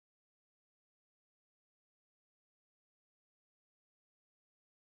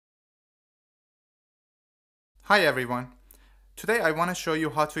Hi everyone. Today I want to show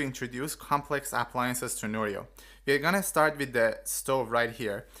you how to introduce complex appliances to Neurio. We're going to start with the stove right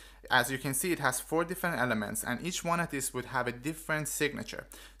here. As you can see, it has 4 different elements and each one of these would have a different signature.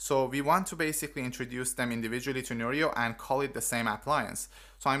 So we want to basically introduce them individually to Neurio and call it the same appliance.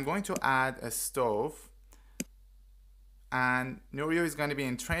 So I'm going to add a stove and Neurio is going to be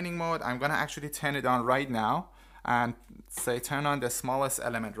in training mode. I'm going to actually turn it on right now and say turn on the smallest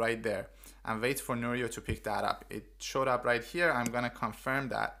element right there and wait for Neurio to pick that up. It showed up right here. I'm going to confirm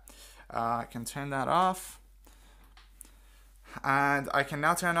that. I can turn that off. And I can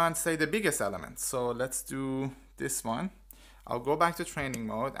now turn on, say, the biggest element. So let's do this one. I'll go back to training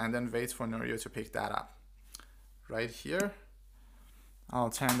mode and then wait for Neurio to pick that up. Right here. I'll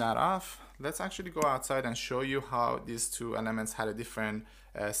turn that off. Let's actually go outside and show you how these two elements had a different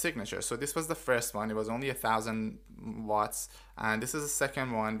signature. So this was the first one. It was only 1,000 watts. And this is the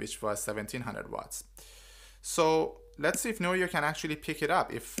second one, which was 1,700 watts. So let's see if Neurio can actually pick it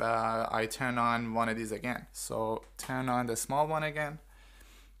up if I turn on one of these again. So turn on the small one again.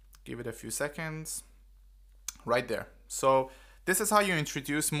 Give it a few seconds. Right there. So this is how you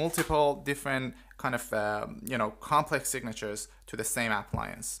introduce multiple different kind of complex signatures to the same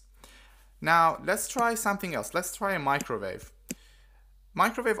appliance. Now let's try something else. Let's try a microwave.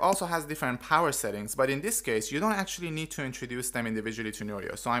 Microwave also has different power settings, but in this case you don't actually need to introduce them individually to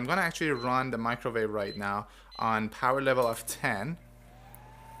Neurio. So I'm going to actually run the microwave right now on power level of 10.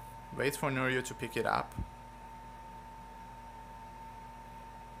 Wait for Neurio to pick it up.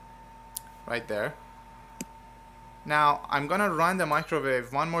 Right there. Now I'm gonna run the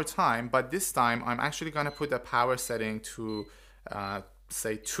microwave one more time, but this time I'm actually gonna put the power setting to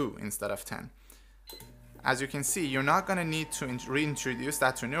say 2 instead of 10. As you can see, you're not gonna need to reintroduce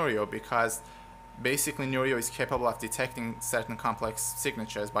that to Neurio because basically Neurio is capable of detecting certain complex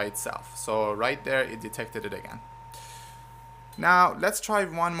signatures by itself. So right there, it detected it again. Now let's try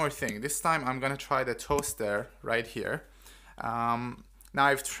one more thing. This time I'm gonna try the toaster right here. Now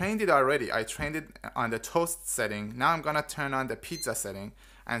I've trained it already. I trained it on the toast setting. Now I'm gonna turn on the pizza setting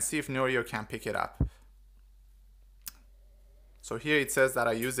and see if Neurio can pick it up. So here it says that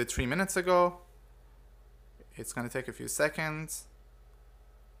I used it 3 minutes ago. It's gonna take a few seconds.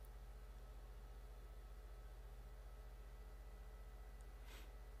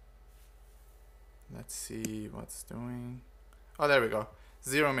 Let's see what's doing. Oh, there we go.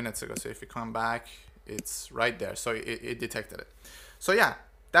 0 minutes ago. So if you come back, it's right there. So it detected it. So yeah,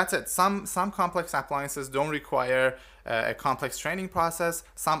 that's it. Some complex appliances don't require a complex training process.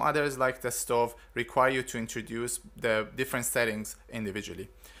 Some others, like the stove, require you to introduce the different settings individually.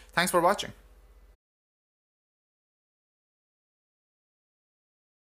 Thanks for watching.